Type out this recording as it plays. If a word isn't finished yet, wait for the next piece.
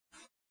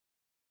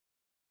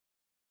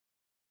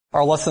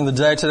Our lesson of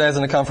the day today is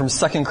going to come from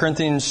 2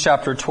 Corinthians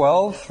chapter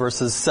 12,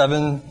 verses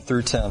 7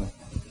 through 10.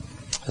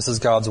 This is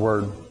God's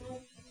Word.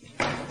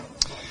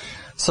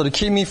 So to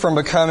keep me from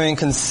becoming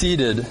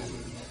conceited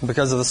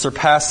because of the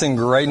surpassing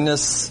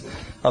greatness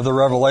of the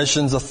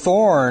revelations, a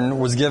thorn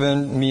was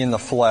given me in the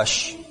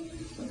flesh,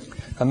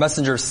 a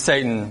messenger of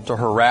Satan to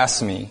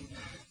harass me,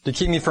 to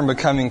keep me from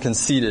becoming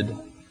conceited.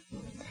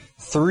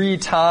 3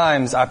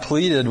 times I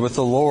pleaded with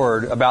the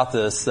Lord about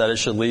this, that it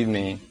should leave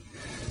me.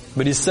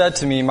 But he said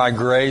to me, my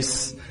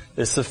grace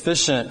is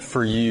sufficient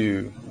for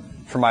you,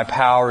 for my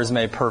power is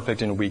made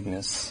perfect in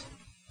weakness.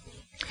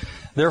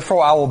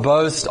 Therefore I will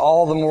boast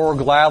all the more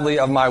gladly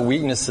of my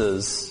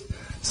weaknesses,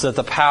 so that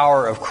the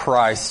power of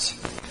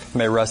Christ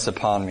may rest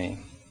upon me.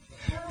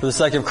 For the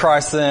sake of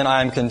Christ then,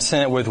 I am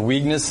content with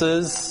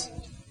weaknesses,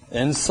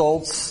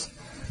 insults,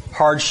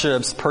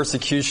 hardships,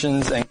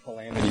 persecutions, and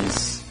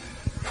calamities.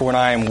 For when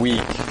I am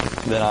weak,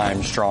 then I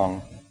am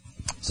strong.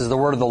 This is the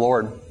word of the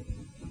Lord.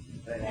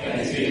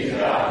 Thanks be to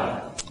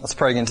God. Let's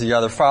pray again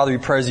together. Father, we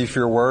praise you for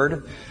your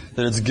word,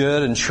 that it's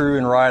good and true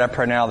and right. I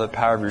pray now that the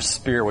power of your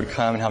Spirit would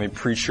come and help me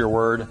preach your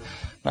word. And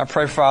I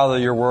pray, Father,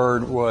 that your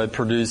word would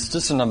produce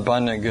just an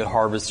abundant good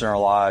harvest in our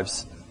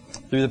lives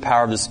through the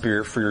power of the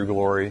Spirit for your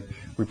glory.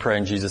 We pray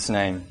in Jesus'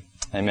 name.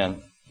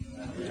 Amen.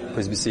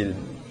 Please be seated.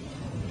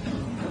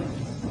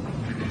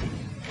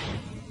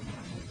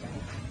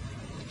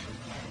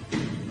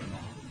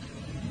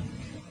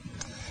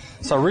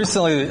 So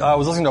recently I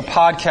was listening to a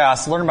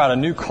podcast, learning about a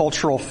new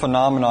cultural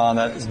phenomenon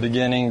that is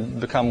beginning to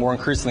become more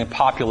increasingly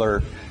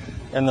popular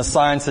in the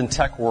science and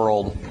tech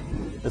world.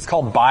 It's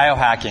called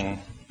biohacking.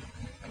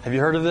 Have you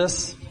heard of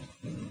this?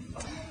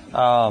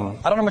 I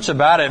don't know much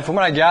about it. From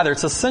what I gather,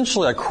 it's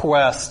essentially a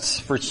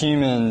quest for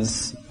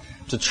humans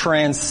to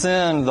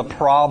transcend the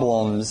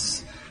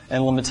problems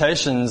and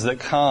limitations that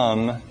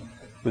come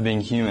with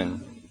being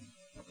human.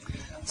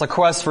 It's a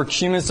quest for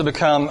humans to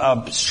become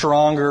a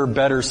stronger,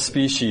 better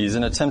species,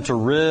 an attempt to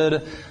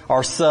rid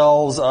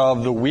ourselves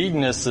of the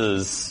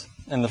weaknesses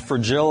and the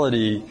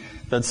fragility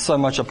that's so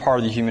much a part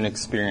of the human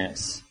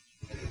experience.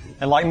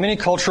 And like many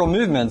cultural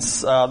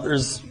movements,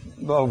 there's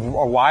a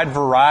wide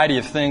variety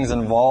of things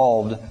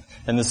involved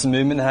in this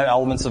movement that have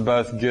elements of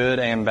both good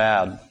and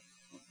bad.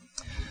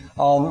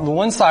 On the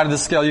one side of the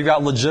scale, you've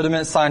got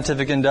legitimate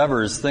scientific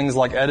endeavors, things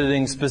like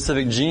editing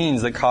specific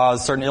genes that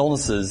cause certain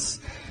illnesses,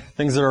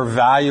 things that are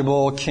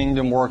valuable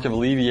kingdom work of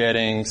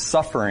alleviating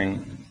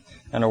suffering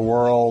in a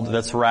world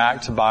that's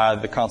racked by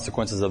the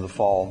consequences of the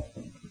fall.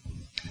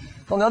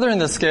 On the other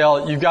end of the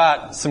scale, you've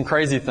got some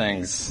crazy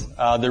things.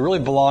 They really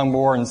belong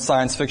more in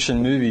science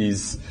fiction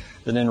movies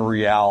than in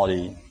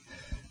reality.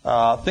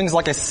 Things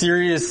like a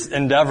serious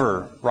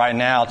endeavor right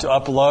now to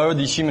upload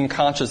the human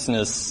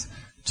consciousness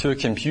to a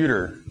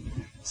computer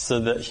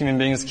so that human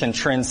beings can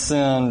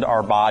transcend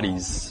our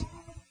bodies.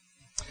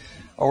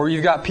 Or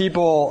you've got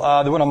people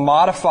that want to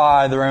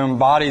modify their own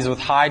bodies with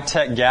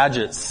high-tech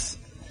gadgets,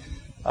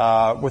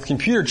 with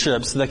computer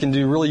chips that can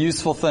do really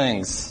useful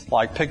things,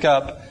 like pick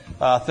up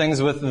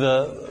things with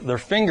their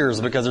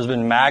fingers because there's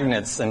been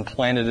magnets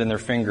implanted in their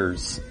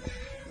fingers.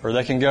 Or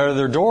they can go to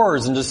their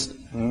doors and just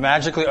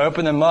magically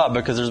open them up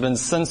because there's been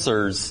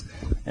sensors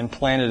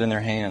implanted in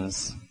their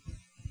hands.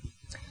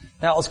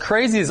 Now, as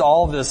crazy as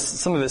all of this,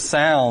 some of it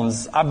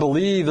sounds, I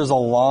believe there's a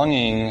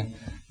longing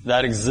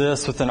that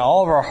exists within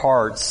all of our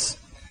hearts,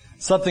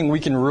 something we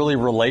can really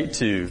relate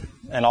to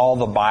and all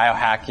the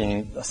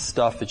biohacking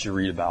stuff that you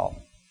read about.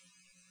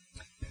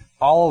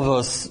 All of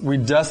us, we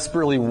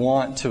desperately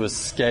want to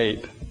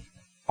escape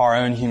our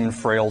own human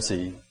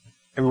frailty.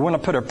 And we want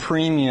to put a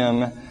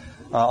premium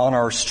on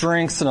our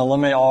strengths and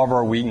eliminate all of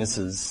our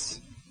weaknesses.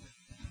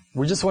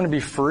 We just want to be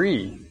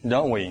free,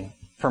 don't we,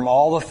 from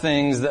all the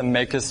things that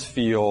make us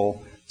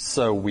feel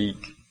so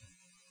weak.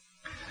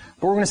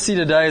 What we're going to see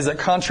today is that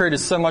contrary to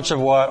so much of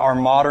what our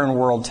modern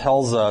world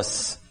tells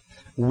us,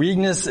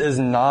 weakness is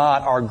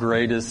not our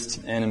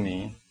greatest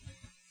enemy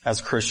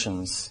as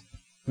Christians.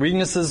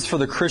 Weaknesses for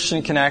the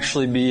Christian can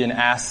actually be an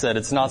asset.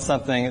 It's not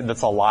something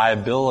that's a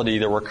liability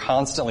that we're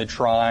constantly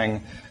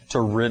trying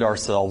to rid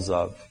ourselves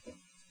of.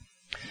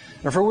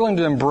 And if we're willing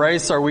to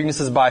embrace our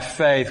weaknesses by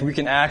faith, we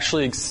can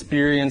actually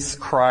experience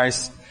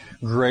Christ's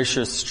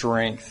gracious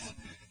strength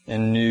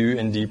in new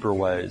and deeper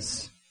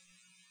ways.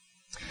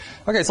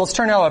 Okay, so let's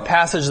turn now to a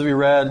passage that we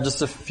read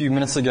just a few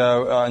minutes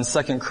ago in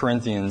 2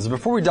 Corinthians.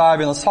 Before we dive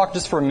in, let's talk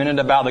just for a minute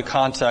about the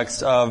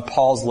context of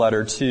Paul's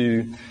letter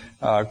to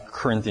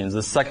Corinthians,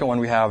 the second one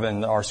we have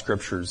in our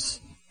scriptures.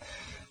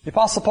 The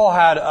Apostle Paul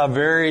had a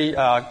very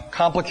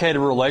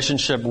complicated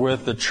relationship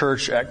with the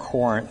church at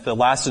Corinth that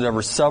lasted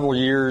over several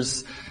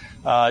years.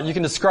 You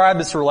can describe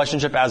this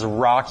relationship as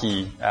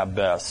rocky at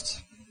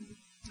best.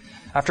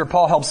 After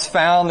Paul helps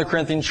found the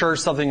Corinthian church,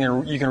 something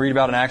you can read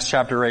about in Acts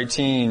chapter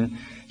 18,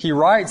 he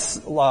writes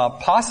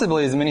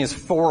possibly as many as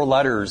 4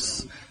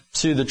 letters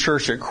to the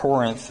church at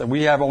Corinth.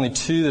 We have only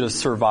 2 that have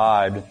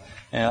survived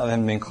and have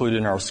been included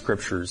in our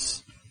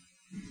scriptures.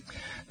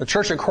 The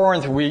church at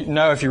Corinth, we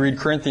know if you read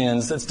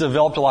Corinthians, it's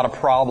developed a lot of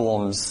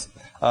problems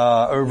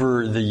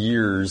over the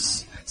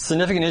years.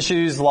 Significant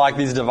issues like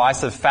these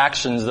divisive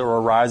factions that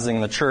were arising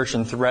in the church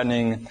and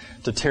threatening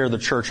to tear the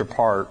church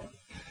apart.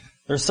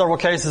 There's several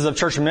cases of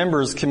church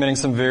members committing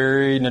some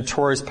very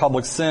notorious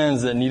public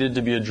sins that needed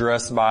to be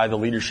addressed by the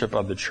leadership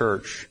of the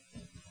church.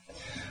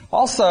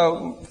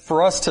 Also,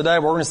 for us today,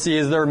 what we're going to see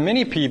is there are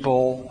many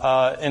people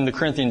in the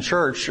Corinthian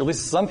church, at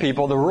least some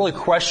people, that were really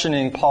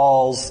questioning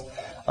Paul's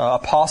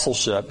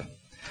apostleship.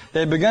 They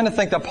had begun to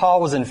think that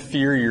Paul was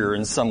inferior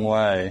in some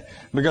way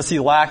because he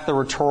lacked the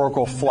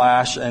rhetorical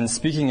flash and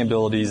speaking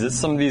abilities that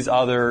some of these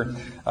other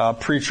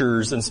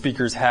preachers and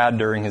speakers had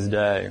during his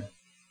day.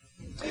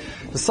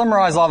 To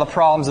summarize a lot of the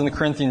problems in the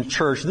Corinthian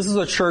church, this is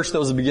a church that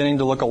was beginning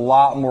to look a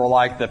lot more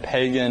like the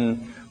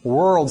pagan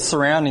world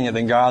surrounding it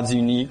than God's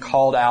unique,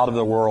 called out of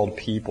the world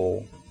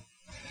people.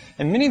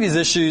 And many of these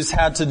issues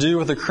had to do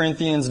with the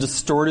Corinthians'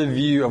 distorted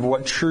view of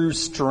what true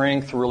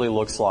strength really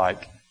looks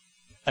like.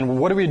 And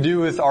what do we do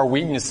with our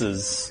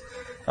weaknesses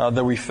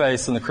that we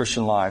face in the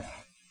Christian life?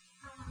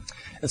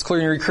 It's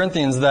clear in read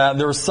Corinthians that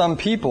there were some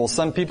people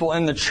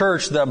in the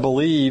church that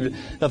believed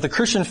that the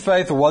Christian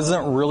faith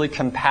wasn't really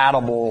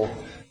compatible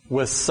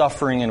with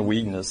suffering and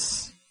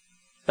weakness.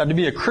 That to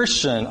be a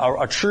Christian,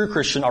 a true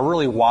Christian, a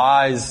really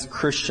wise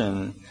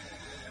Christian,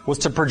 was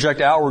to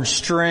project outward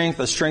strength,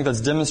 a strength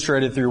that's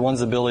demonstrated through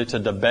one's ability to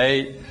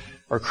debate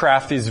or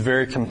craft these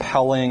very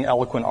compelling,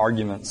 eloquent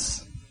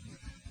arguments.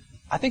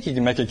 I think you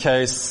can make a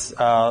case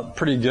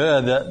pretty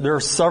good that there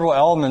are several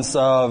elements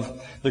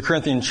of the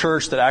Corinthian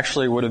church that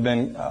actually would have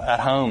been at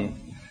home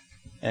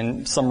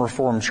in some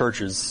Reformed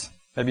churches,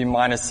 maybe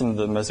minus some of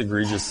the most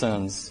egregious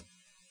sins.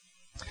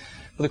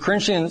 For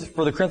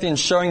the Corinthians,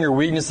 showing your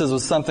weaknesses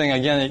was something,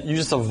 again, that you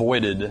just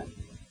avoided. It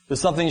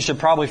was something you should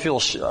probably feel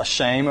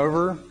shame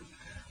over.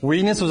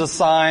 Weakness was a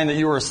sign that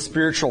you were a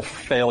spiritual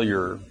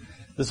failure.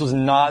 This was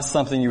not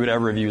something you would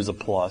ever view as a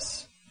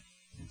plus.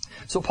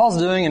 So what Paul's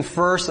doing in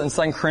 1 and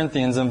 2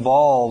 Corinthians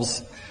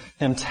involves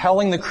him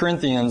telling the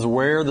Corinthians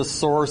where the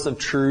source of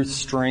true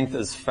strength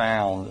is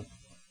found.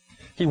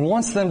 He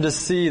wants them to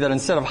see that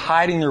instead of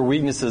hiding their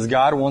weaknesses,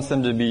 God wants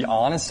them to be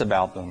honest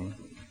about them.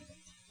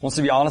 He wants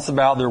to be honest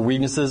about their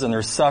weaknesses and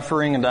their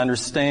suffering, and to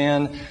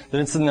understand that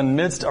it's in the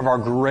midst of our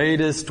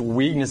greatest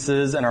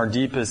weaknesses and our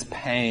deepest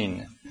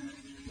pain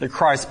that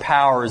Christ's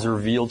power is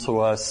revealed to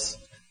us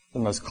the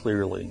most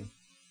clearly.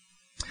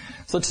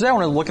 So today I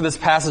want to look at this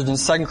passage in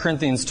 2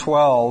 Corinthians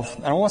 12,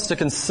 and I want us to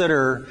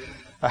consider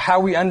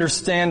how we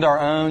understand our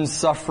own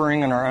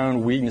suffering and our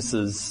own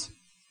weaknesses,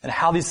 and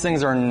how these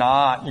things are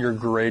not your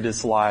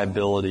greatest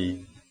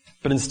liability,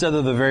 but instead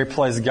of the very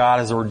place God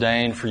has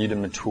ordained for you to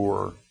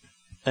mature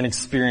and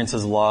experience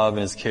His love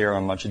and His care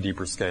on a much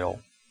deeper scale.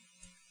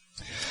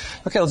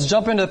 Okay, let's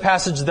jump into the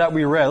passage that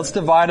we read. Let's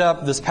divide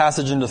up this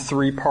passage into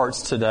 3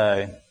 parts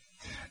today.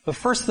 The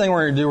first thing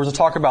we're going to do is to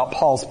talk about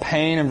Paul's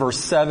pain in verse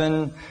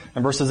 7,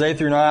 and verses 8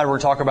 through 9, we're going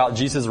to talk about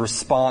Jesus'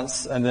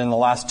 response, and then the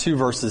last 2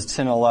 verses,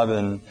 10 and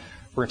 11,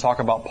 we're going to talk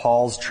about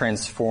Paul's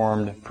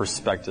transformed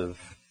perspective.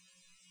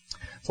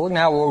 So look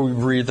now at what we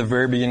read at the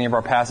very beginning of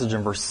our passage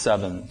in verse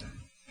 7.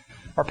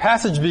 Our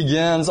passage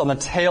begins on the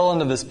tail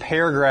end of this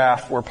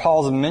paragraph where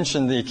Paul has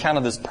mentioned the account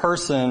of this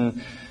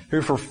person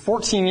who for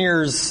 14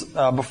 years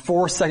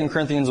before 2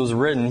 Corinthians was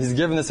written, he's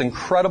given this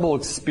incredible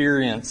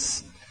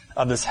experience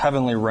of this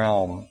heavenly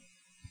realm.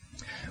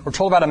 We're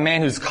told about a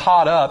man who's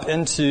caught up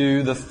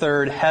into the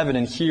third heaven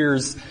and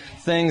hears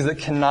things that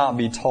cannot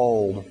be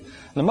told.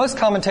 And most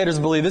commentators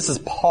believe this is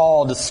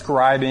Paul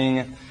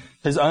describing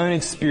his own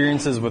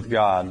experiences with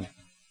God.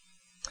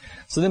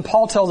 So then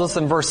Paul tells us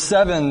in verse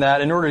 7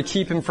 that in order to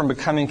keep him from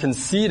becoming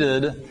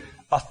conceited,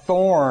 a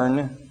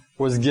thorn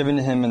was given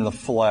to him in the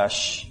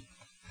flesh.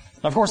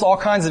 Now, of course, all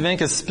kinds of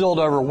ink is spilled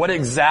over what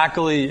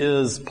exactly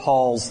is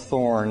Paul's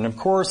thorn. And of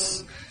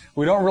course,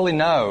 we don't really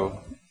know.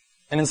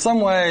 And in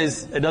some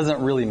ways, it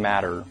doesn't really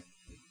matter.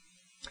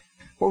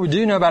 What we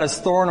do know about his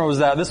thorn was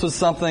that this was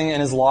something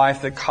in his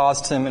life that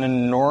caused him an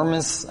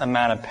enormous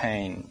amount of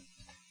pain.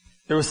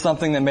 It was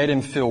something that made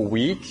him feel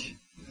weak.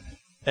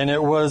 And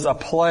it was a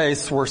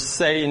place where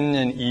Satan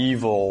and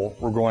evil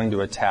were going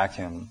to attack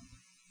him.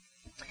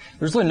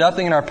 There's really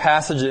nothing in our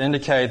passage to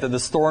indicate that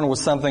this thorn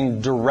was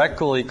something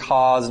directly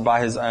caused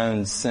by his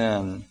own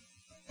sin.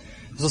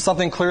 This was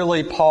something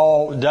clearly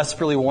Paul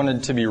desperately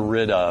wanted to be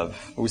rid of.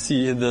 We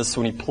see this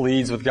when he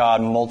pleads with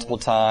God multiple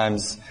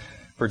times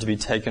for it to be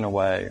taken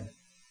away.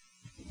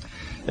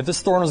 If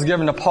this thorn was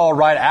given to Paul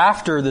right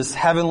after this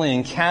heavenly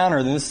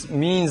encounter, then this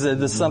means that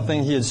this is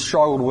something he had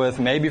struggled with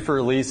maybe for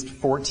at least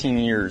 14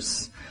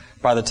 years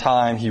by the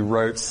time he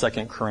wrote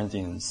 2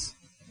 Corinthians.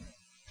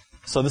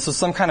 So this was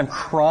some kind of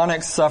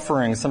chronic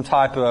suffering, some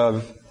type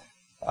of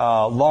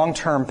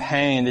long-term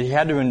pain that he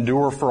had to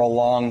endure for a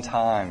long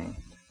time.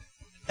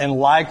 And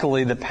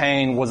likely the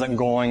pain wasn't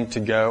going to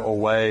go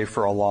away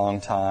for a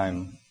long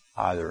time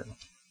either.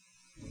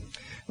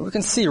 And we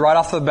can see right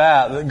off the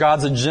bat that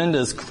God's agenda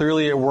is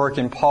clearly at work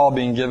in Paul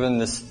being given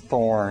this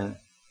thorn.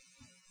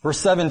 Verse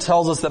 7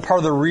 tells us that part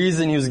of the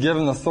reason he was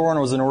given the thorn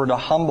was in order to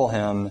humble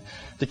him,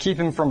 to keep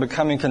him from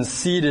becoming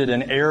conceited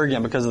and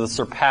arrogant because of the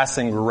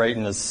surpassing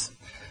greatness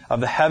of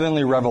the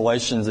heavenly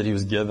revelations that he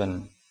was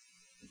given.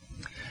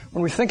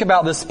 When we think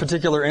about this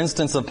particular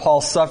instance of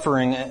Paul's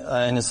suffering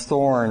in his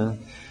thorn,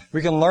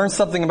 we can learn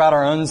something about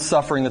our own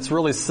suffering that's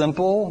really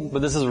simple,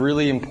 but this is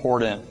really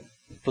important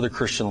for the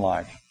Christian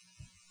life.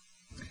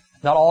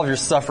 Not all of your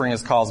suffering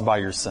is caused by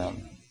your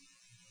sin.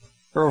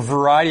 There are a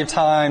variety of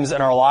times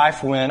in our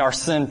life when our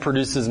sin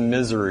produces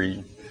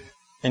misery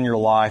in your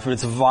life, but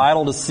it's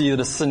vital to see that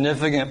a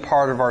significant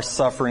part of our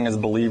suffering as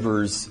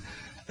believers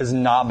is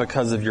not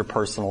because of your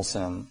personal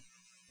sin.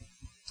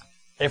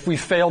 If we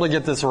fail to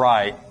get this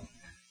right,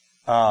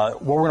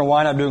 what we're going to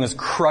wind up doing is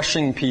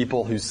crushing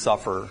people who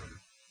suffer,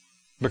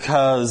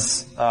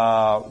 because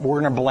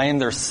we're going to blame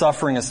their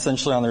suffering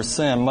essentially on their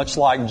sin, much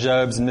like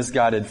Job's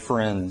misguided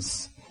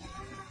friends.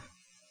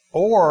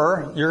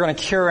 Or you're going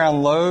to carry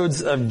around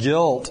loads of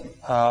guilt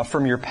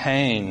from your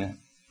pain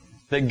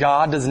that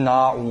God does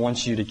not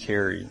want you to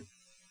carry.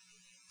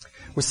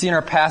 We see in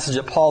our passage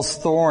that Paul's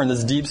thorn,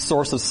 this deep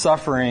source of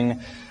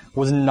suffering,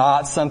 was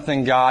not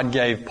something God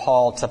gave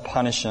Paul to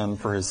punish him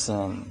for his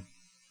sin.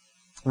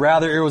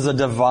 Rather, it was a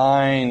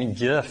divine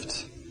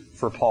gift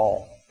for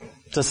Paul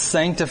to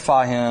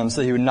sanctify him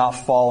so he would not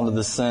fall into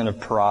the sin of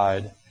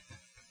pride.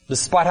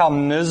 Despite how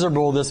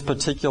miserable this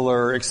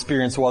particular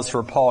experience was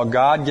for Paul,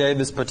 God gave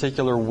this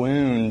particular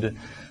wound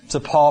to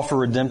Paul for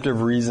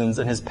redemptive reasons,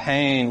 and his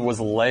pain was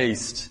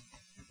laced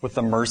with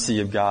the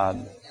mercy of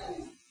God.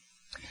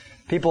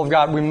 People of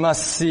God, we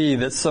must see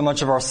that so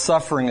much of our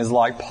suffering is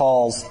like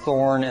Paul's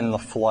thorn in the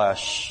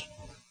flesh.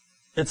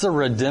 It's a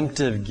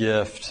redemptive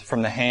gift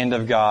from the hand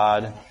of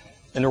God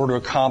in order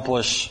to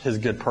accomplish His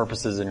good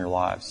purposes in your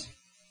lives.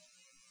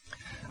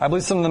 I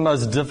believe some of the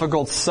most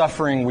difficult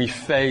suffering we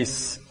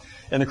face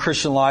in the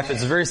Christian life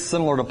is very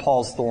similar to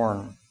Paul's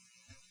thorn.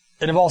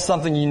 It involves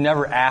something you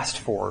never asked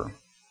for.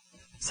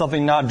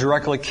 Something not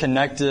directly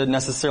connected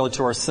necessarily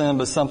to our sin,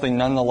 but something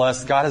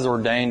nonetheless God has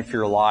ordained for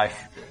your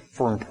life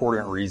for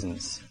important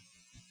reasons.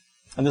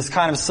 And this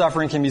kind of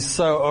suffering can be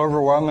so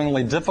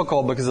overwhelmingly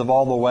difficult because of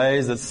all the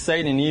ways that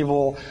Satan and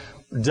evil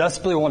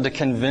desperately want to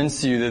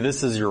convince you that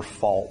this is your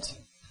fault.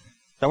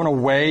 They want to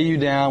weigh you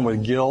down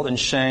with guilt and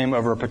shame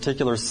over a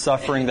particular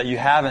suffering that you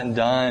haven't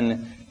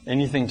done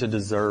anything to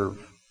deserve.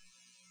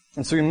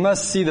 And so we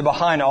must see that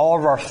behind all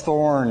of our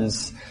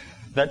thorns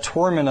that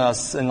torment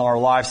us in our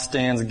life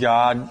stands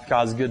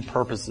God's good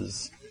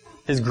purposes.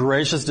 His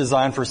gracious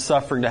design for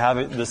suffering to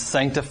have this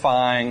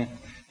sanctifying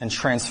and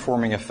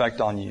transforming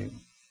effect on you.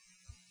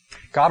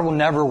 God will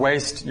never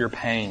waste your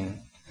pain.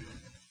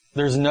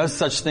 There's no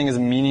such thing as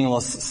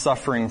meaningless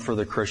suffering for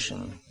the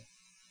Christian.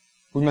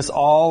 We must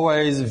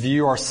always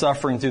view our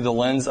suffering through the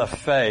lens of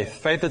faith.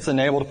 Faith that's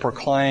enabled to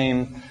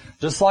proclaim,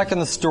 just like in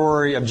the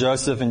story of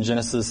Joseph in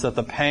Genesis, that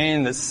the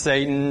pain that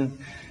Satan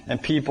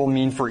and people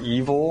mean for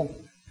evil,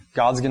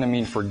 God's going to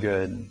mean for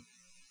good.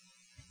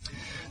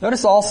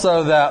 Notice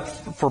also that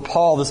for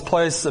Paul, this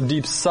place of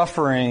deep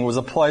suffering was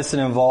a place that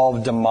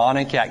involved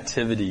demonic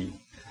activity,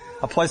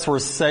 a place where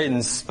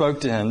Satan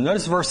spoke to him.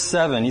 Notice verse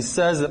 7. He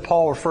says that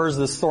Paul refers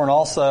to this thorn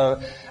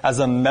also as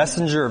a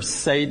messenger of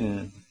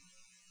Satan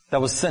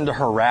that was sent to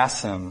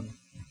harass him.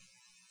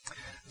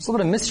 There's a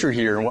little bit of mystery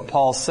here in what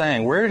Paul's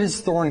saying. Where did his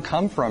thorn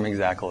come from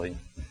exactly?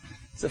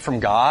 Is it from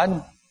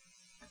God?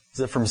 Is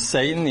it from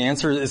Satan? The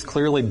answer is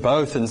clearly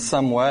both in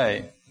some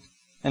way.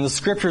 In the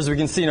Scriptures, we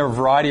can see in a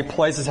variety of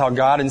places how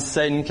God and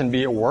Satan can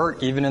be at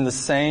work, even in the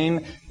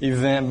same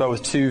event, but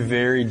with two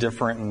very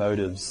different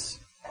motives.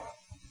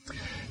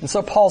 And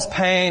so Paul's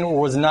pain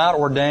was not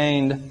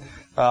ordained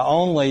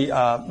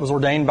was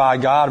ordained by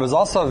God. It was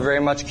also very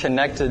much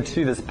connected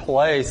to this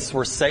place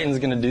where Satan's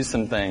going to do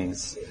some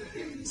things.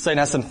 Satan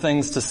has some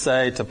things to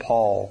say to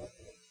Paul.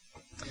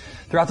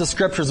 Throughout the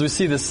Scriptures, we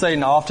see that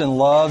Satan often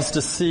loves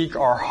to seek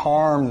our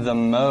harm the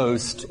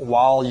most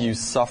while you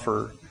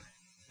suffer.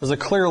 There's a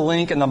clear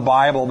link in the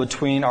Bible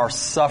between our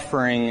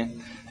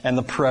suffering and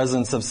the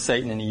presence of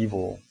Satan and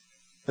evil.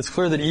 It's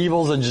clear that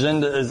evil's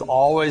agenda is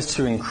always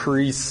to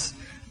increase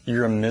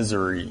your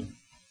misery.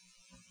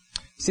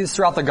 You see this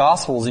throughout the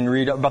Gospels, and you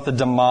read about the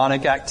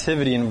demonic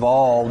activity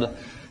involved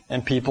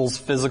in people's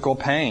physical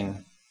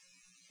pain.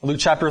 In Luke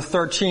chapter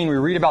 13, we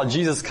read about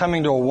Jesus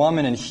coming to a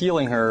woman and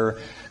healing her,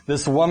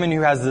 this woman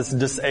who has this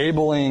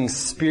disabling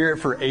spirit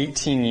for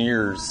 18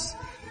 years.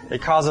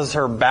 It causes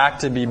her back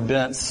to be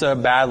bent so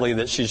badly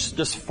that she's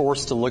just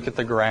forced to look at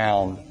the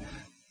ground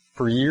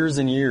for years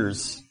and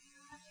years.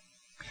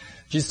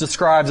 Jesus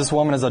describes this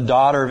woman as a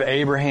daughter of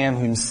Abraham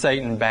whom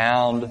Satan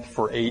bound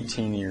for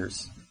 18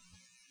 years.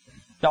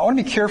 Now, I want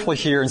to be careful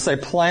here and say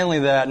plainly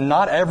that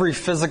not every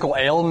physical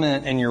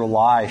ailment in your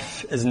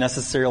life is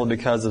necessarily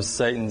because of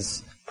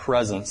Satan's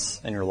presence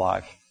in your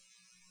life.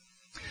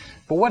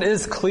 But what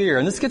is clear,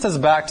 and this gets us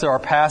back to our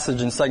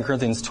passage in 2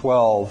 Corinthians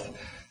 12,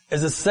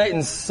 is that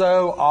Satan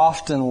so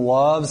often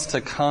loves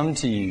to come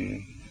to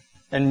you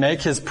and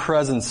make his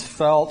presence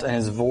felt and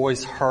his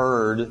voice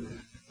heard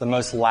the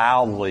most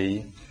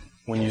loudly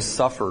when you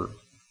suffer.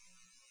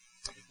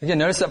 Again,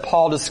 notice that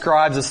Paul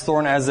describes this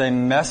thorn as a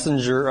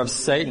messenger of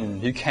Satan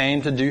who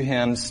came to do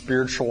him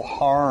spiritual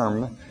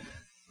harm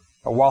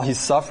while he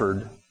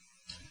suffered.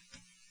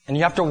 And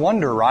you have to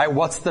wonder, right?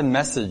 What's the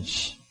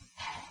message?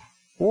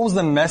 What was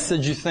the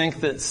message you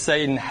think that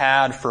Satan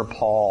had for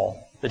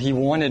Paul, that he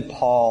wanted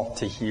Paul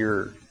to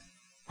hear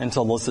and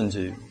to listen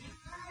to?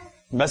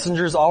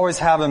 Messengers always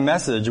have a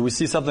message. We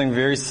see something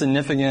very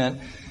significant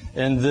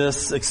in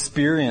this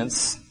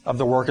experience of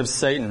the work of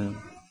Satan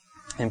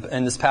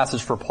in this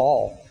passage for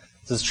Paul.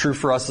 This is true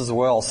for us as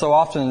well. So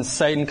often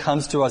Satan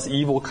comes to us,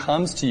 evil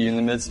comes to you in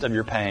the midst of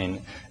your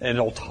pain, and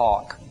it'll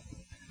talk.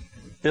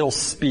 It'll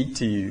speak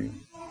to you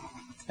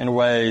in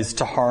ways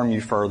to harm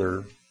you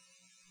further.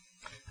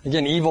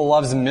 Again, evil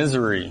loves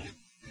misery.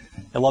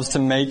 It loves to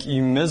make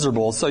you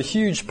miserable. So a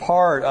huge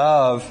part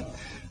of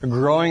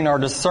growing our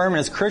discernment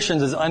as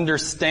Christians is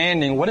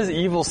understanding what is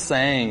evil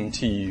saying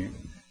to you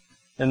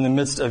in the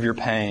midst of your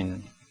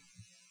pain.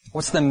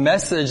 What's the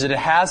message that it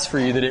has for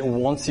you that it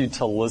wants you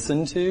to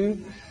listen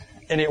to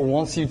and it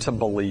wants you to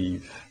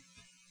believe?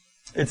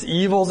 It's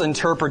evil's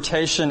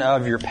interpretation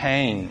of your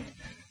pain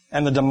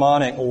and the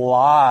demonic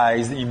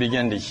lies that you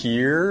begin to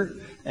hear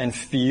and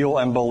feel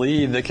and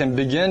believe that can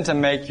begin to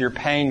make your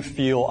pain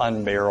feel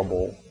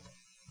unbearable.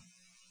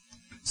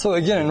 So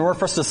again, in order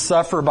for us to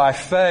suffer by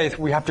faith,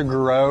 we have to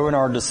grow in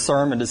our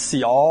discernment to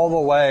see all the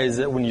ways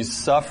that when you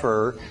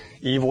suffer,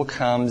 evil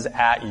comes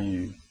at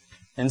you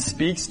and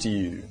speaks to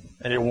you,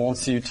 and it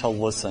wants you to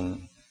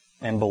listen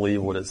and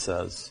believe what it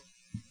says.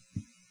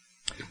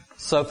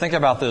 So think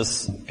about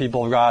this,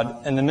 people of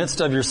God. In the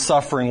midst of your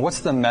suffering, what's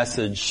the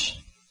message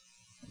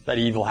that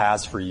evil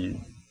has for you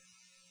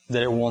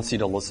that it wants you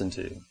to listen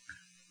to? You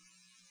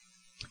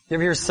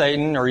ever hear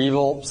Satan or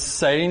evil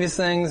saying these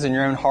things in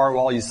your own heart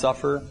while you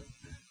suffer?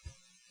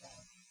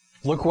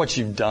 Look what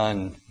you've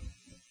done.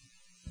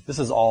 This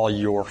is all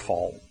your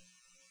fault.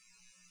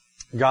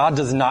 God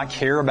does not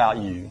care about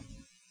you.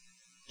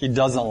 He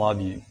doesn't love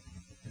you.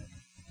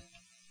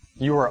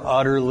 You are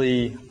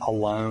utterly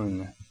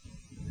alone.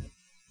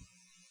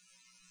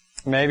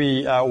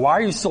 Maybe, why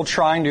are you still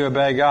trying to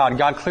obey God?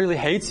 God clearly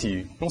hates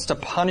you. He wants to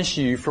punish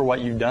you for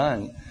what you've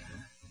done.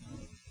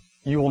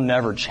 You will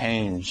never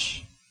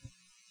change.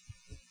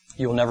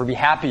 You will never be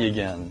happy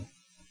again.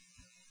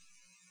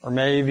 Or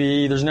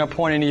maybe there's no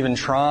point in even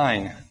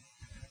trying.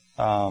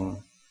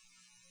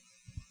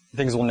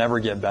 Things will never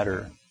get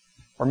better.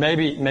 Or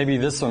maybe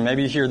this one,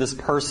 maybe you hear this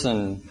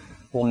person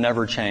will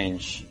never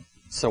change,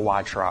 so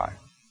why try?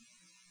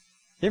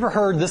 You ever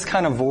heard this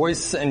kind of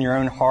voice in your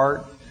own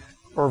heart?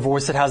 Or a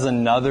voice that has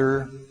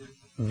another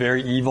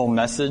very evil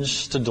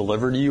message to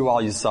deliver to you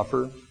while you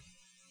suffer?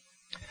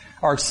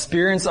 Our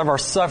experience of our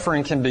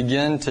suffering can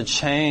begin to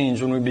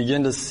change when we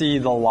begin to see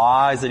the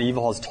lies that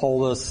evil has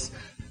told us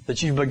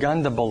that you've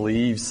begun to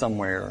believe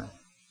somewhere.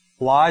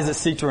 Lies that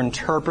seek to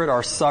interpret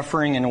our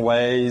suffering in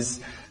ways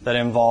that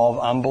involve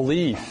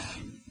unbelief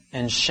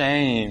and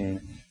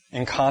shame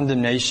and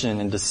condemnation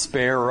and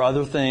despair or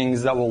other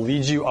things that will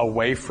lead you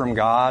away from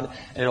God,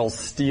 and it'll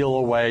steal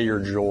away your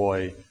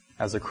joy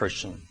as a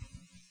Christian.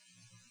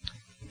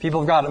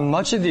 People of God,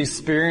 much of the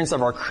experience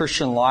of our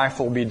Christian life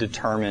will be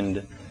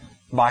determined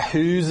by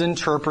whose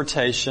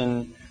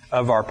interpretation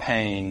of our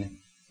pain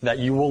that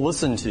you will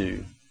listen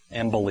to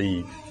and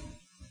believe.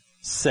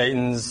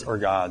 Satan's or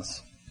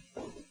God's.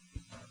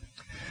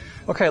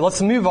 Okay,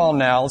 let's move on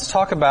now. Let's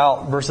talk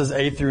about verses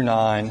 8 through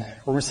 9.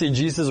 We're going to see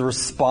Jesus'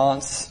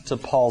 response to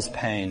Paul's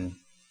pain.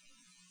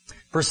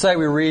 Verse 8,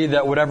 we read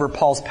that whatever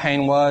Paul's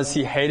pain was,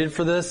 he hated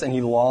for this and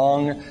he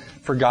longed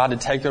for God to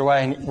take it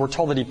away. And we're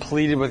told that he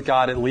pleaded with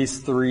God at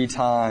least 3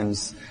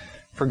 times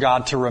for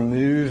God to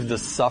remove the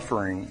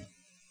suffering.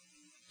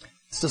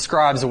 This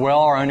describes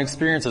well our own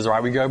experiences,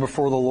 right? We go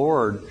before the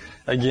Lord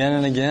again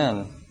and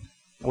again.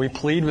 We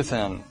plead with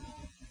Him.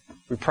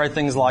 We pray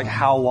things like,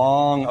 "How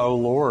long, O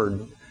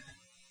Lord?"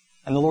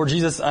 And the Lord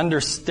Jesus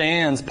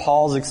understands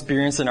Paul's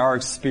experience and our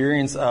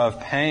experience of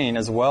pain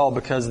as well,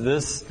 because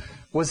this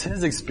was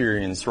his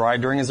experience, right,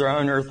 during his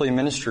own earthly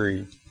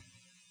ministry.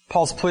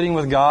 Paul's pleading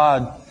with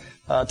God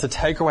to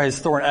take away his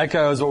thorn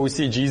echoes what we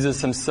see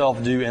Jesus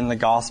himself do in the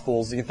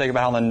Gospels. You can think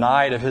about how on the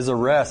night of his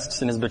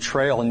arrest and his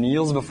betrayal, he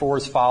kneels before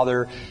his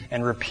Father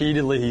and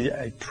repeatedly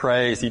he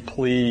prays, he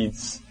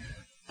pleads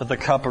that the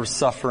cup of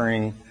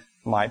suffering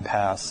might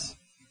pass.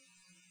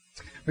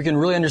 We can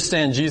really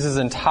understand Jesus'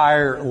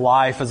 entire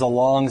life as a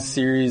long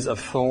series of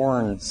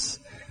thorns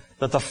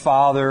that the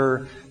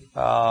Father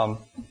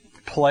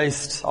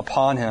placed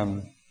upon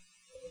him,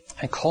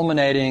 and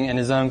culminating in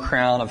his own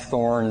crown of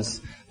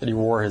thorns that he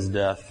wore his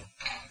death.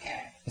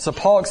 And so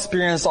Paul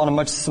experienced on a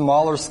much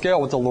smaller scale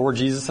what the Lord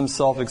Jesus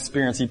himself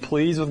experienced. He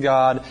pleads with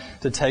God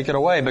to take it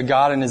away, but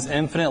God in his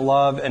infinite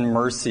love and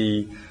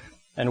mercy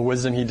and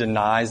wisdom, he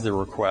denies the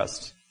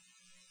request.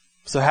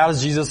 So how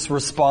does Jesus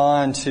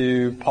respond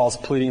to Paul's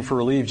pleading for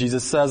relief?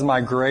 Jesus says,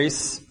 "My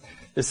grace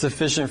is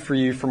sufficient for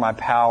you, for my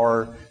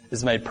power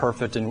is made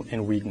perfect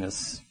in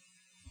weakness."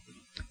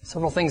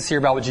 Several things here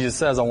about what Jesus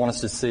says I want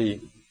us to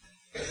see.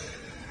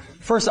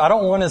 First, I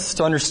don't want us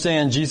to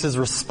understand Jesus'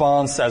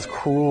 response as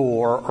cruel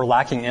or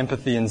lacking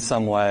empathy in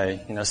some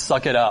way.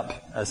 Suck it up,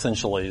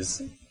 essentially,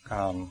 is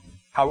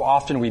how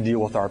often we deal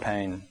with our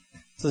pain.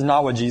 This is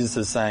not what Jesus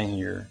is saying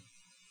here.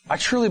 I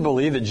truly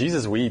believe that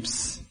Jesus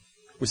weeps.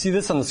 We see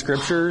this in the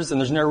scriptures, and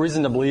there's no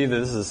reason to believe that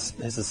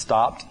this is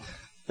stopped.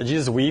 That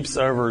Jesus weeps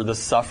over the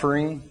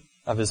suffering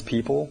of his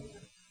people,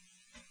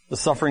 the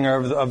suffering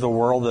of the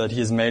world that he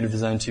has made with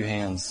his own two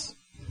hands.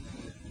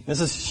 This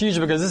is huge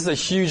because this is a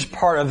huge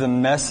part of the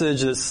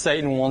message that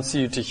Satan wants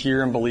you to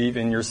hear and believe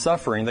in your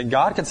suffering, that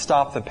God could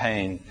stop the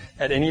pain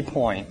at any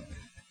point,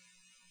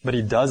 but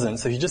he doesn't,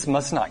 so he just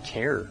must not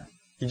care.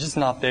 He's just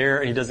not there,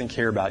 and he doesn't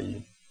care about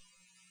you.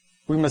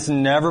 We must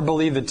never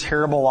believe the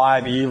terrible lie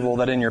of evil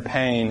that in your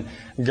pain,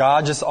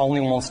 God just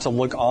only wants to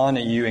look on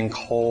at you in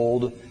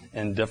cold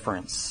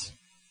indifference.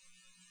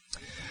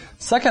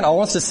 Second, I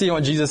want us to see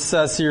what Jesus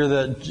says here,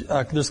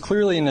 that there's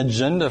clearly an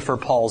agenda for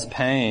Paul's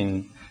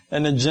pain,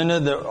 an agenda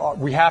that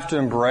we have to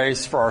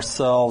embrace for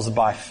ourselves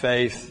by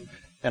faith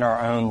in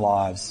our own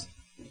lives.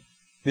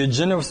 The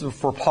agenda was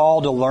for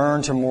Paul to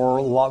learn to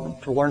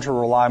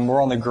rely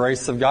more on the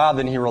grace of God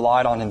than he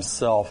relied on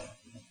himself.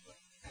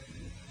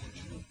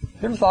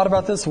 Have you ever thought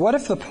about this? What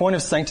if the point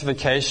of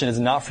sanctification is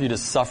not for you to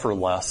suffer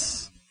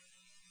less,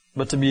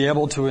 but to be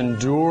able to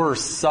endure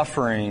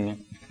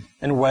suffering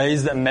in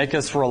ways that make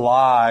us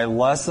rely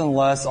less and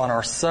less on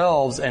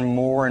ourselves and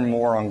more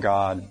on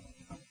God?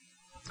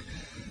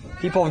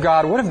 People of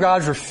God, what if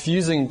God's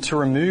refusing to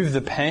remove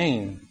the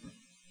pain?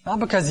 Not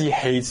because he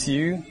hates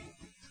you,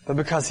 but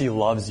because he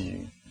loves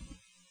you.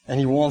 And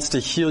he wants to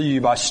heal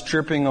you by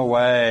stripping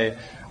away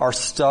our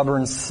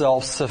stubborn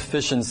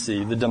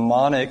self-sufficiency, the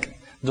demonic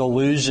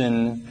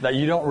delusion that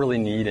you don't really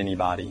need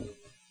anybody.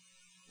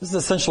 This is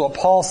essentially what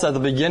Paul said at the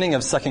beginning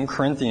of 2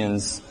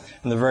 Corinthians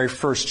in the very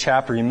first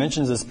chapter. He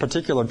mentions this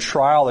particular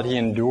trial that he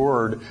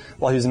endured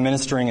while he was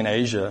ministering in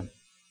Asia.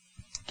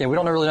 Again, we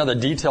don't really know the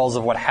details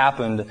of what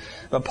happened,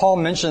 but Paul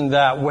mentioned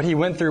that what he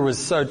went through was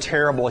so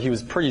terrible, he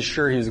was pretty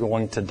sure he was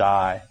going to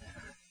die.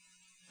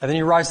 And then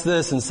he writes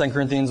this in 2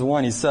 Corinthians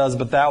 1. He says,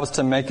 "But that was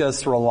to make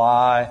us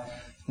rely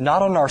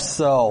not on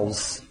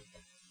ourselves,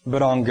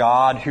 but on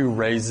God who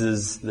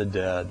raises the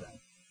dead."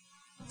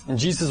 In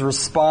Jesus'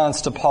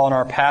 response to Paul in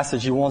our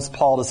passage, he wants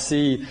Paul to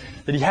see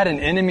that he had an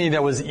enemy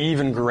that was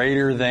even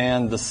greater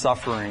than the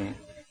suffering.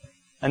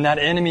 And that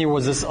enemy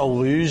was this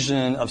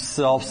illusion of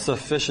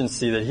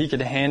self-sufficiency, that he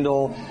could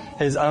handle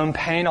his own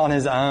pain on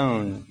his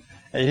own.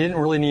 And he didn't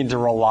really need to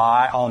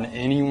rely on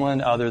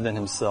anyone other than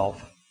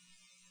himself.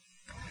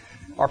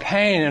 Our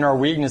pain and our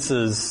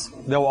weaknesses,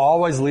 they'll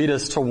always lead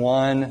us to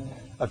one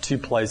of two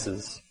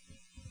places.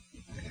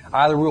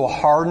 Either we will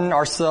harden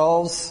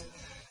ourselves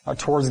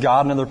towards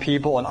God and other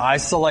people and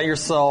isolate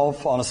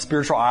yourself on a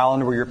spiritual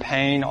island where your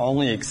pain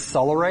only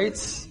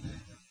accelerates,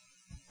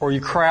 or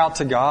you cry out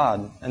to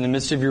God in the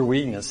midst of your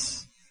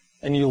weakness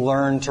and you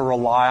learn to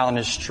rely on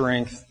his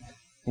strength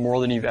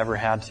more than you've ever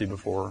had to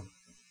before.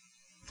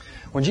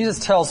 When Jesus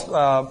tells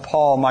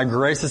Paul, "My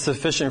grace is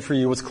sufficient for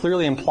you," what's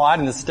clearly implied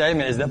in this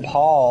statement is that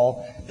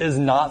Paul is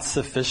not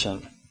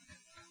sufficient.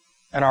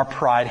 And our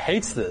pride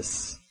hates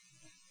this.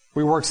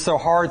 We work so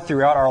hard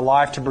throughout our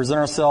life to present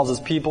ourselves as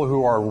people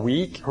who are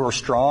weak, who are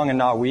strong and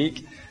not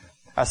weak,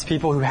 as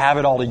people who have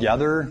it all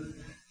together,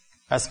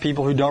 as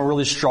people who don't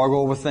really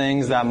struggle with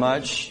things that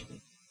much.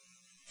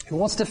 Who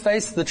wants to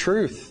face the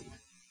truth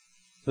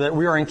that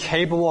we are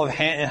incapable of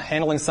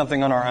handling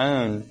something on our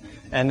own,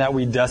 and that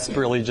we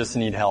desperately just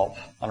need help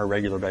on a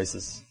regular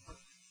basis.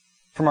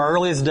 From our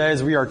earliest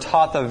days, we are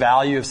taught the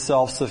value of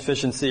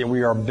self-sufficiency, and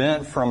we are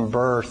bent from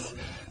birth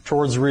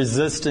towards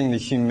resisting the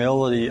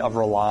humility of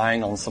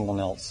relying on someone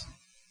else.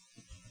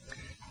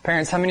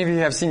 Parents, how many of you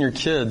have seen your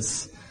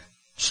kids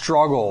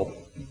struggle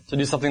to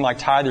do something like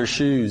tie their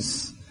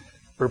shoes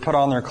or put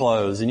on their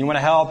clothes? And you want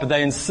to help, but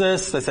they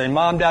insist. They say,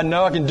 "Mom, Dad,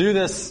 no, I can do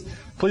this.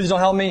 Please don't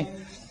help me.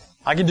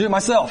 I can do it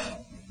myself."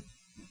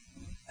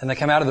 And they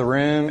come out of the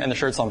room and the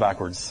shirt's on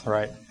backwards,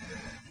 right?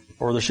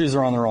 Or the shoes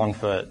are on the wrong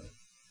foot.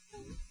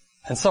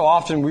 And so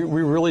often we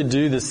really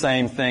do the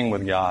same thing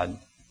with God.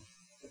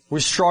 We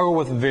struggle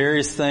with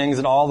various things,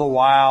 and all the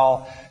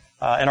while,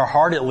 in our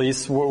heart at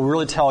least, what we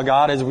really tell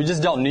God is, "We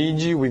just don't need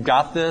you. We've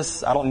got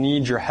this. I don't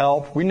need your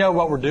help. We know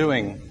what we're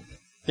doing.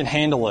 We can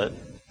handle it.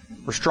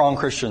 We're strong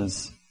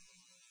Christians."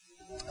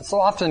 And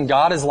so often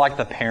God is like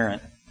the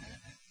parent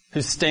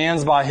who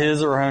stands by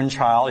his or her own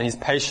child, and he's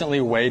patiently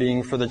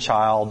waiting for the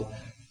child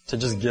to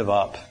just give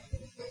up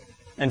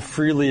and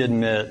freely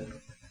admit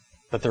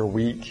that they're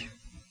weak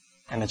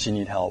and that you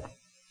need help.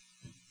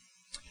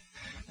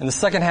 In the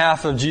second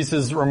half of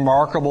Jesus'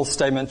 remarkable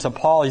statement to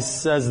Paul, he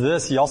says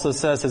this. He also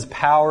says his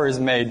power is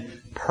made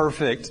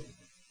perfect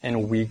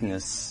in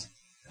weakness.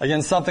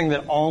 Again, something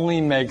that only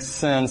makes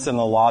sense in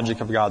the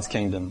logic of God's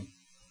kingdom.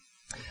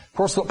 Of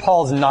course, what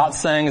Paul is not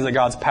saying is that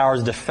God's power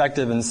is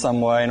defective in some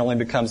way and only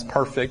becomes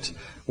perfect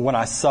when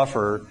I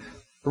suffer.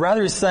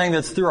 Rather, he's saying that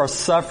it's through our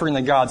suffering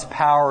that God's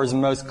power is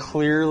most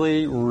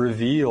clearly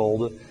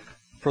revealed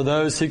for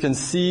those who can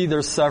see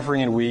their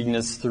suffering and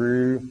weakness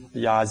through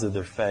the eyes of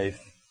their faith.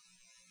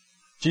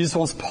 Jesus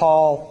wants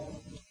Paul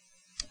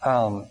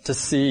to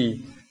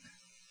see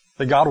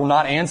that God will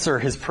not answer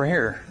his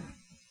prayer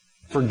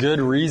for good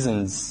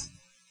reasons,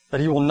 that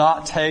he will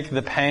not take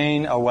the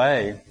pain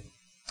away,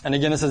 And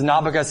again, this is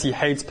not because he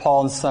hates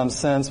Paul in some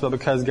sense, but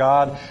because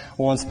God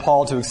wants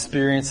Paul to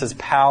experience his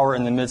power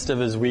in the midst of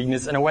his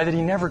weakness in a way that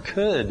he never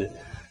could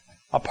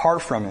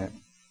apart from it.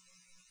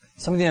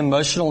 Some of the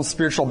emotional and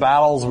spiritual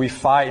battles we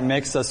fight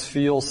makes us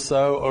feel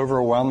so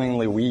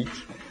overwhelmingly weak.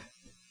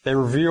 They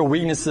reveal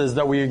weaknesses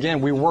that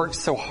we work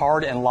so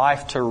hard in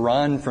life to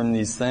run from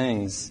these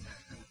things.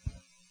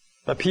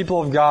 But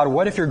people of God,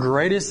 what if your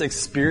greatest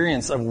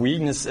experience of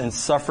weakness and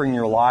suffering in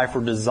your life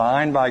were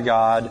designed by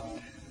God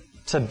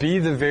to be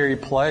the very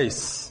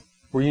place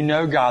where you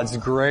know God's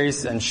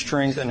grace and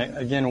strength and,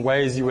 again,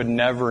 ways you would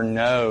never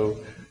know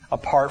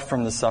apart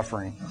from the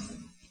suffering?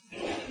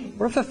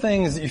 What if the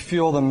things that you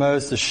feel the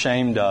most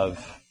ashamed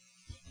of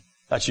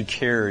that you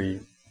carry,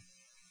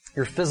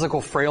 your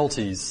physical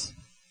frailties,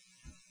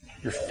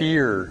 your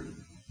fear,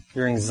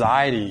 your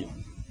anxiety,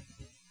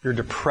 your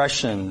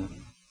depression,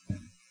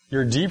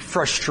 your deep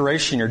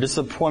frustration, your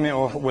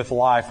disappointment with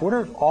life, what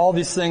if all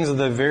these things are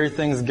the very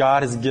things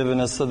God has given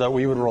us so that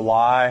we would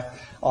rely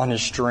on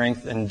His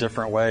strength in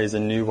different ways,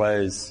 in new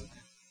ways?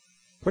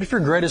 What if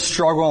your greatest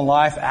struggle in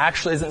life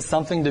actually isn't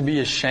something to be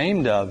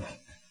ashamed of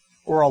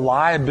or a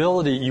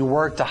liability you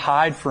work to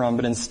hide from,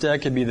 but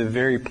instead could be the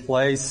very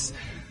place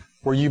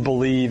where you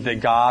believe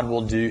that God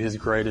will do His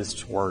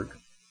greatest work?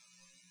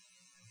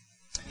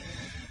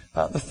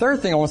 The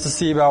third thing I want us to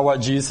see about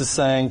what Jesus is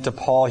saying to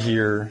Paul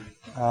here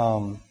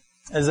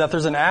is that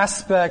there's an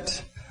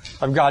aspect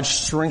of God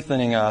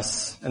strengthening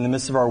us in the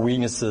midst of our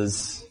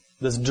weaknesses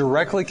that's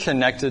directly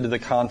connected to the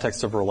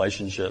context of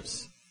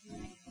relationships.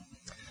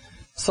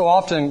 So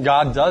often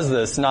God does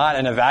this, not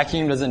in a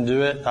vacuum, doesn't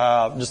do it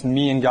just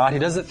me and God. He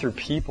does it through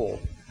people.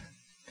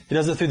 He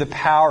does it through the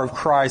power of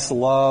Christ's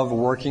love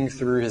working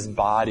through His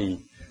body,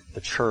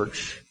 the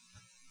church.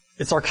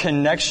 It's our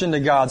connection to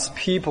God's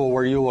people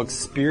where you will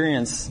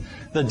experience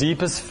the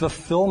deepest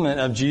fulfillment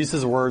of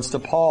Jesus' words to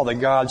Paul, that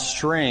God's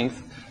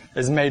strength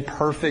is made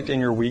perfect in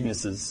your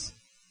weaknesses.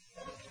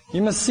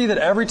 You must see that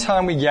every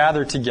time we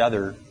gather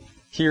together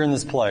here in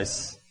this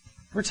place,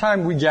 every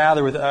time we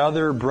gather with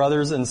other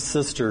brothers and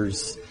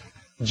sisters,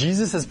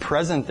 Jesus is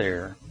present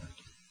there.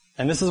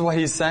 And this is what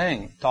He's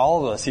saying to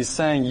all of us. He's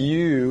saying,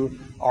 you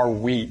are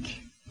weak,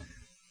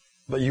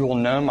 but you will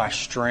know my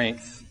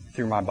strength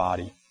through my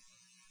body.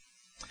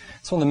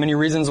 It's one of the many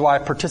reasons why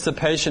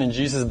participation in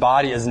Jesus'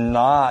 body is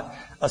not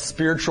a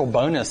spiritual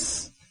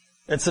bonus.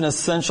 It's an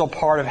essential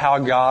part of how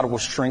God will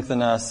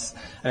strengthen us,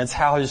 and it's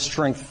how His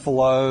strength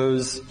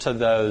flows to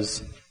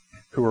those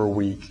who are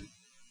weak.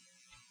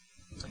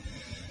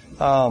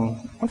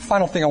 One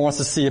final thing I want us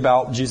to see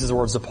about Jesus'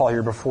 words to Paul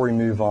here before we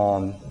move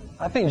on.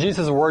 I think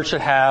Jesus' words should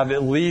have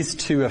at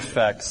least two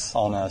effects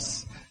on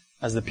us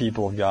as the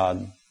people of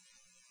God.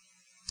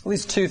 At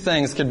least two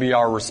things could be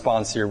our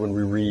response here when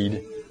we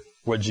read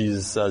what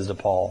Jesus says to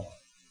Paul.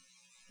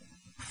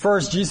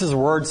 First, Jesus'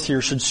 words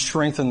here should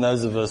strengthen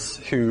those of us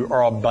who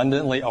are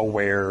abundantly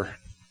aware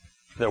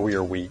that we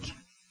are weak.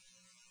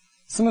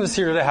 Some of us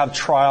here today have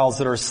trials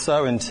that are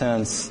so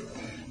intense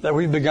that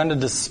we've begun to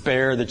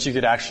despair that you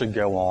could actually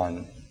go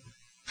on,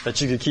 that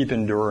you could keep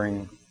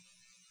enduring.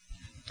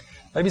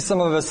 Maybe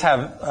some of us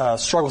have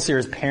struggles here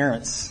as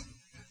parents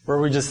where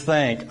we just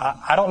think,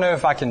 I don't know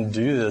if I can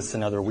do this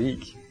another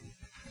week,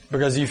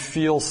 because you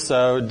feel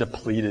so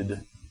depleted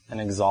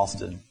and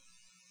exhausted.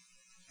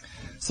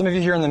 Some of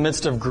you here in the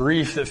midst of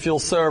grief that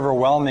feels so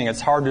overwhelming,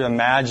 it's hard to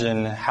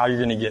imagine how you're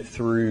going to get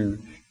through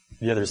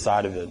the other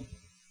side of it.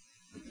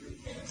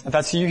 If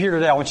that's you here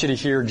today, I want you to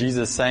hear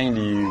Jesus saying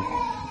to you,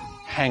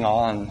 hang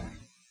on.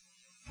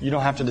 You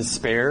don't have to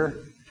despair.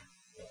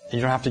 You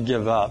don't have to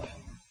give up. I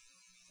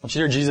want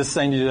you to hear Jesus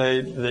saying to you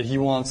today that He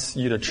wants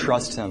you to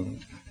trust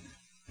Him,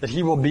 that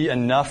He will be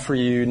enough for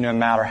you no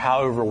matter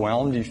how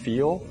overwhelmed you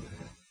feel,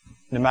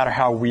 no matter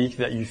how weak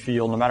that you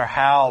feel, no matter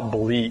how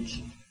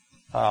bleak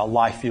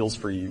life feels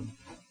for you.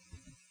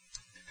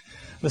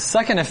 The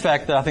second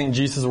effect that I think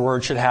Jesus'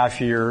 word should have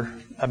here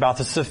about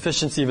the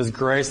sufficiency of His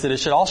grace, that it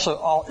should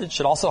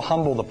also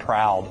humble the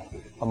proud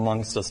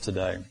amongst us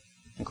today,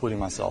 including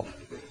myself.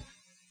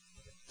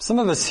 Some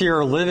of us here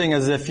are living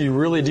as if you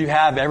really do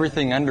have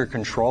everything under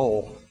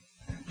control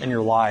in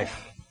your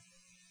life.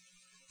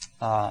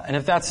 And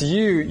if that's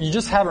you, you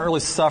just haven't really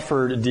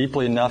suffered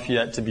deeply enough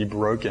yet to be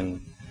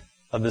broken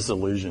of this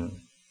illusion.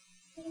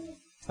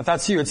 If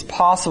that's you, it's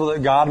possible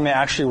that God may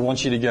actually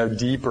want you to go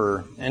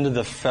deeper into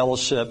the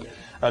fellowship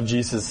of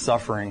Jesus'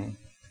 suffering.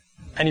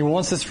 And He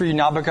wants this for you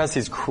not because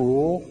He's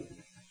cruel,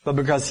 but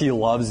because He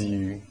loves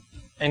you.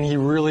 And He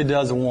really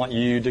does want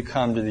you to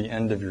come to the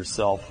end of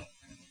yourself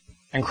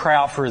and cry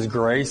out for His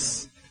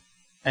grace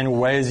in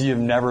ways you have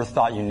never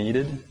thought you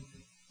needed,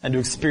 and to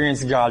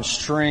experience God's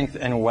strength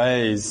in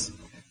ways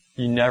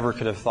you never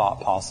could have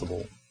thought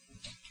possible.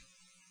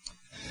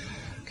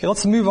 Okay,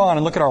 let's move on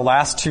and look at our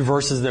last two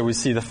verses that we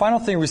see. The final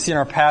thing we see in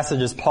our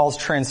passage is Paul's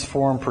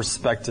transformed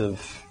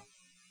perspective.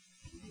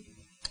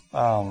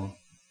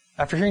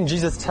 After hearing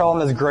Jesus tell him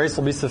that His grace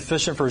will be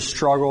sufficient for his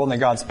struggle and that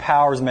God's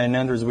power is made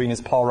known through his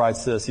weakness, Paul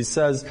writes this. He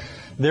says,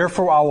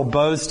 "Therefore I will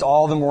boast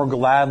all the more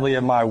gladly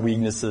of my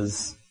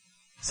weaknesses,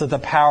 so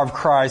that the power of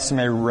Christ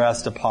may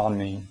rest upon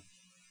me.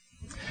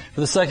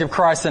 For the sake of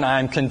Christ, then, I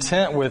am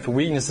content with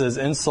weaknesses,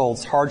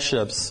 insults,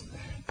 hardships,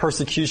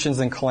 persecutions,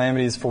 and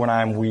calamities, for when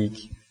I am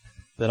weak,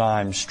 that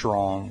I am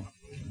strong.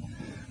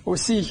 What we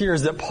see here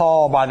is that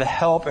Paul, by the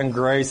help and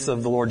grace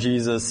of the Lord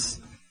Jesus,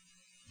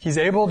 he's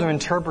able to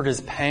interpret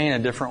his pain a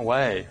different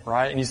way,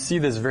 right? And you see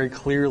this very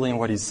clearly in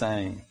what he's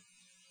saying.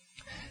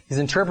 He's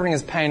interpreting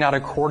his pain not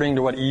according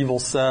to what evil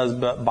says,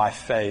 but by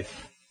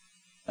faith.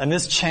 And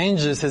this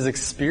changes his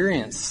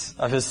experience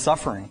of his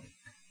suffering.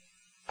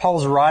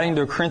 Paul's writing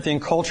to a Corinthian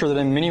culture that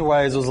in many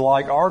ways was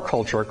like our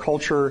culture, a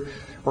culture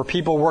where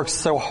people worked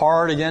so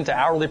hard, again, to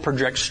outwardly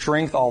project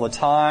strength all the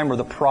time, where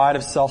the pride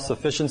of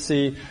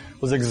self-sufficiency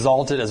was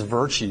exalted as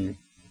virtue.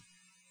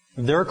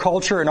 Their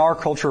culture and our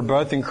culture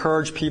both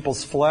encourage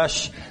people's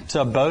flesh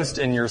to boast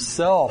in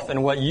yourself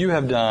and what you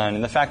have done,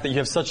 and the fact that you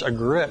have such a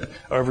grip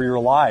over your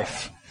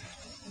life,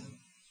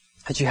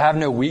 that you have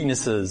no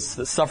weaknesses,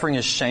 that suffering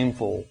is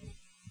shameful.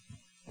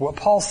 What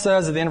Paul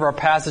says at the end of our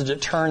passage,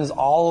 it turns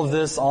all of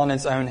this on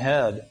its own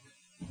head.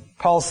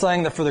 Paul's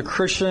saying that for the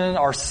Christian,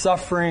 our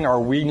suffering, our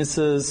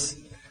weaknesses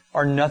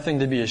are nothing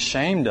to be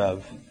ashamed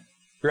of.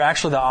 They're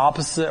actually the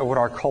opposite of what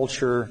our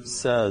culture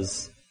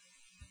says.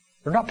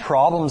 They're not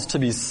problems to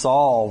be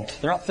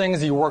solved. They're not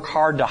things you work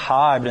hard to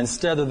hide, but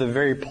instead they're the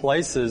very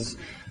places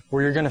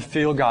where you're going to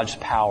feel God's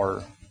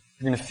power.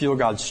 You're going to feel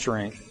God's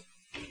strength.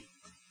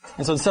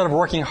 And so instead of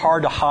working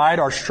hard to hide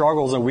our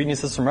struggles and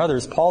weaknesses from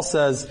others, Paul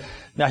says,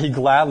 now he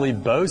gladly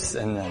boasts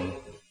in them.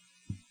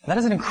 And that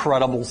is an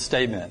incredible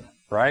statement,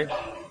 right?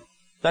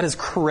 That is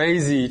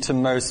crazy to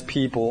most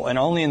people, and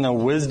only in the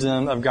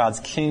wisdom of God's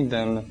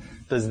kingdom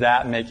does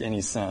that make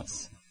any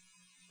sense.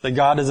 That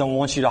God doesn't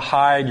want you to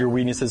hide your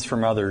weaknesses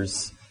from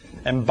others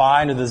and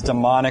buy into this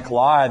demonic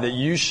lie that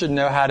you should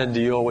know how to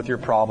deal with your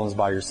problems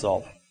by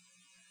yourself.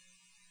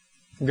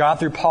 God,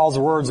 through Paul's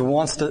words,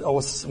 wants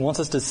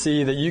us to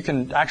see that you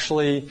can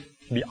actually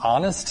be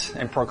honest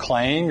and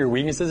proclaim your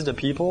weaknesses to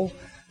people,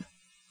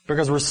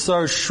 because we're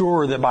so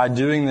sure that by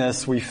doing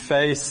this, we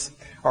face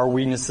our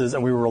weaknesses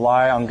and we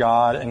rely on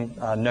God and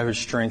know His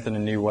strength in a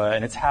new way.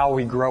 And it's how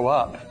we grow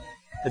up.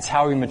 It's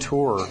how we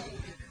mature.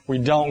 We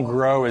don't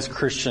grow as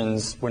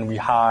Christians when we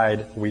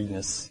hide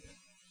weakness.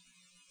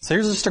 So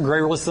here's just a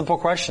great, really simple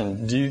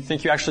question. Do you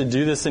think you actually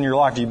do this in your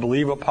life? Do you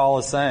believe what Paul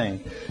is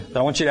saying? That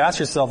I want you to ask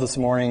yourself this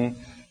morning,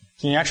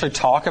 can you actually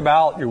talk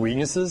about your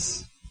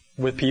weaknesses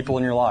with people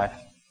in your life?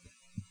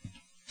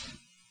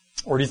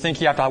 Or do you think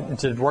you have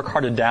to work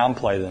hard to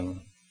downplay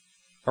them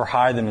or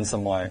hide them in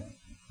some way?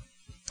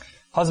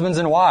 Husbands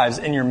and wives,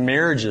 in your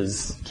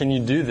marriages, can you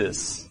do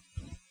this?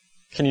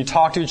 Can you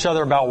talk to each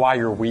other about why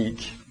you're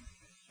weak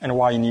and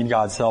why you need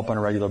God's help on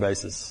a regular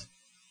basis?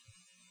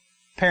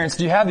 Parents,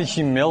 do you have the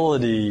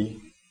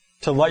humility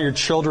to let your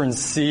children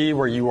see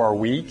where you are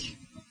weak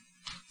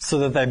so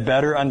that they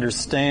better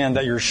understand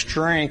that your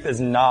strength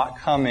is not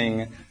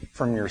coming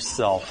from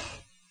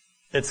yourself?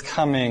 It's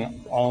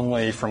coming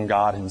only from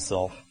God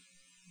Himself.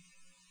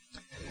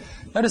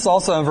 Notice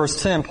also in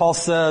verse 10, Paul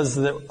says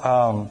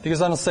that,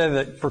 because I don't say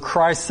that for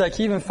Christ's sake,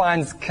 he even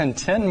finds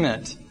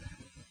contentment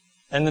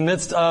in the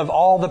midst of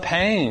all the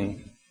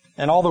pain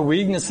and all the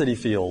weakness that he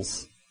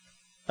feels.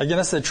 Again,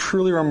 that's a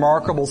truly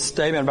remarkable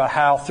statement about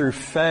how through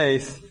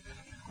faith,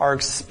 our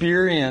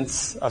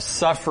experience of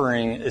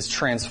suffering is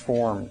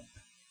transformed.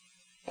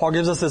 Paul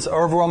gives us this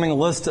overwhelming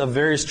list of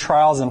various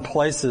trials and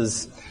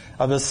places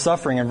of his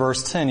suffering in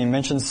verse 10. He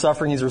mentions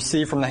suffering he's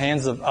received from the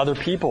hands of other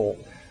people,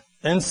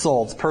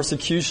 insults,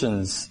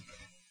 persecutions.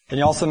 And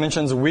he also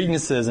mentions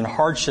weaknesses and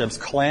hardships,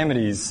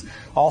 calamities,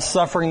 all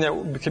suffering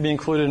that could be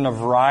included in a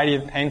variety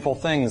of painful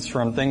things,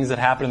 from things that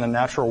happen in the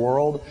natural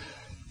world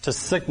to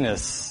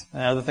sickness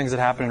and other things that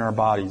happen in our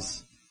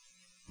bodies.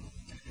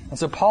 And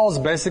so Paul is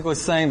basically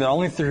saying that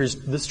only through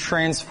this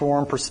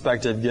transformed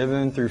perspective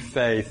given through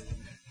faith,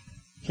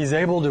 he's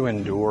able to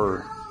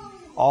endure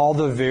all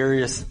the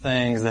various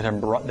things that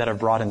have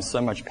brought him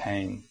so much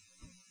pain.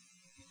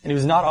 And he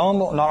was not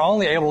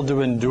only able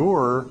to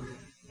endure,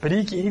 but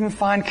he could even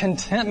find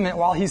contentment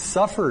while he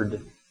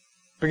suffered,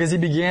 because he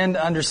began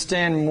to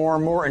understand more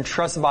and more and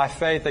trust by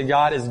faith that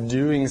God is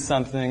doing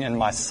something in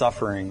my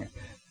suffering,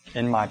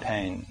 in my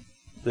pain,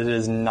 that it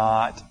is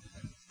not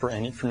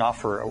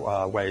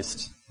for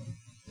waste.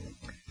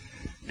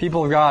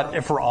 People of God,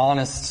 if we're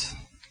honest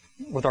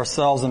with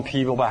ourselves and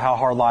people about how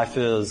hard life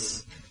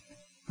is,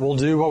 we'll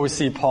do what we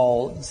see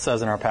Paul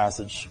says in our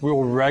passage. We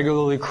will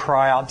regularly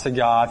cry out to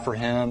God for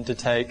Him to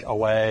take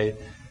away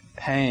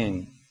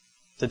pain,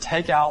 to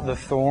take out the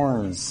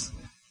thorns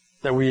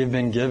that we have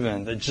been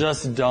given that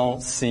just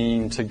don't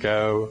seem to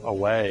go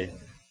away,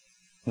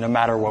 no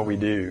matter what we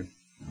do.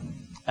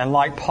 And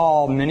like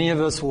Paul, many of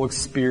us will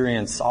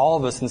experience, all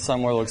of us in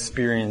some way will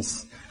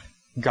experience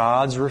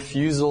God's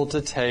refusal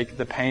to take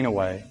the pain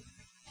away.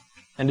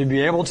 And to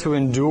be able to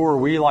endure,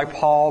 we, like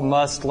Paul,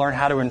 must learn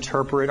how to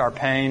interpret our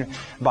pain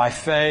by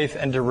faith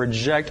and to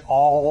reject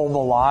all the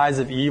lies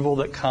of evil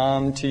that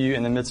come to you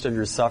in the midst of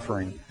your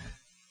suffering.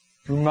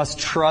 We must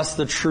trust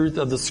the truth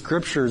of the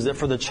Scriptures, that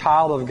for the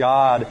child of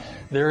God,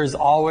 there is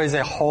always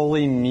a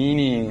holy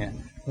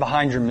meaning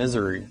behind your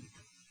misery.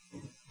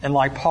 And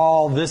like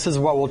Paul, this is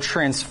what will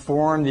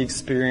transform the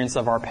experience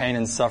of our pain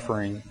and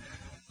suffering.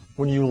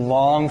 When you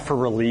long for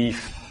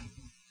relief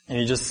and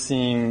you just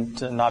seem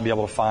to not be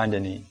able to find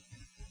any.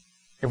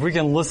 If we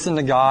can listen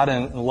to God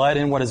and let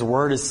in what His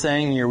Word is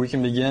saying here, we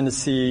can begin to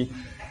see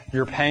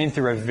your pain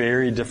through a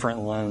very different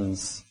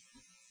lens.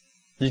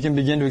 You can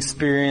begin to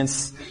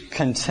experience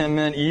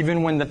contentment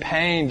even when the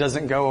pain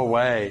doesn't go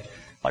away,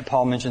 like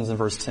Paul mentions in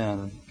verse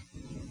 10.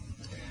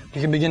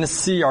 You can begin to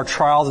see our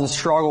trials and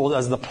struggles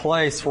as the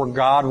place where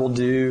God will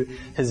do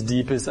His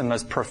deepest and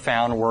most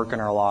profound work in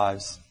our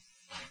lives.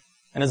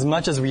 And as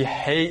much as we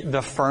hate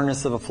the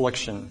furnace of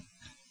affliction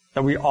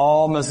that we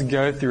all must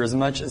go through, as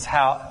much as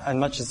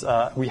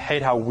we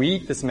hate how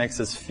weak this makes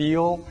us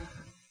feel,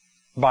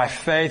 by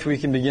faith we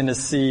can begin to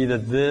see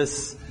that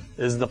this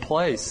is the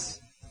place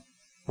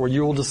where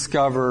you will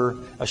discover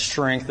a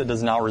strength that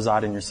does not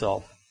reside in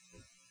yourself.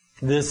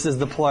 This is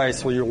the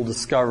place where you will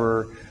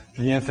discover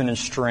the infinite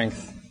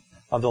strength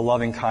of the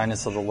loving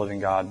kindness of the living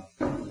God.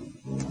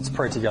 Let's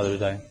pray together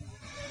today.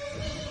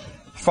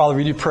 Father,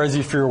 we do praise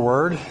You for Your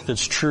Word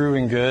that's true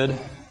and good,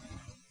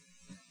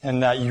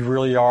 and that You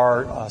really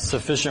are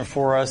sufficient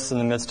for us in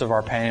the midst of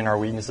our pain and our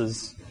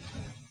weaknesses.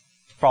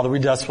 Father, we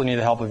desperately need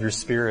the help of Your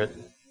Spirit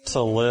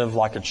to live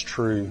like it's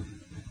true,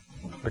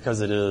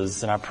 because it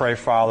is. And I pray,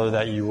 Father,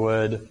 that You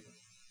would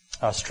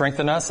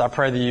strengthen us. I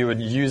pray that You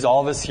would use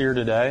all of us here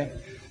today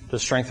to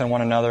strengthen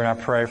one another. And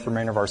I pray for the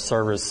remainder of our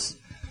service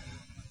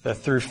that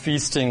through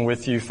feasting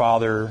with You,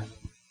 Father,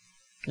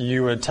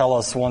 You would tell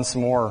us once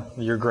more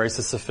that Your grace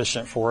is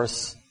sufficient for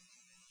us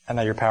and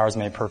that Your power is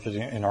made perfect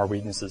in our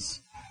weaknesses.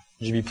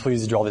 Would You be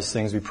pleased to do all these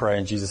things, we pray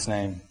in Jesus'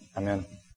 name. Amen.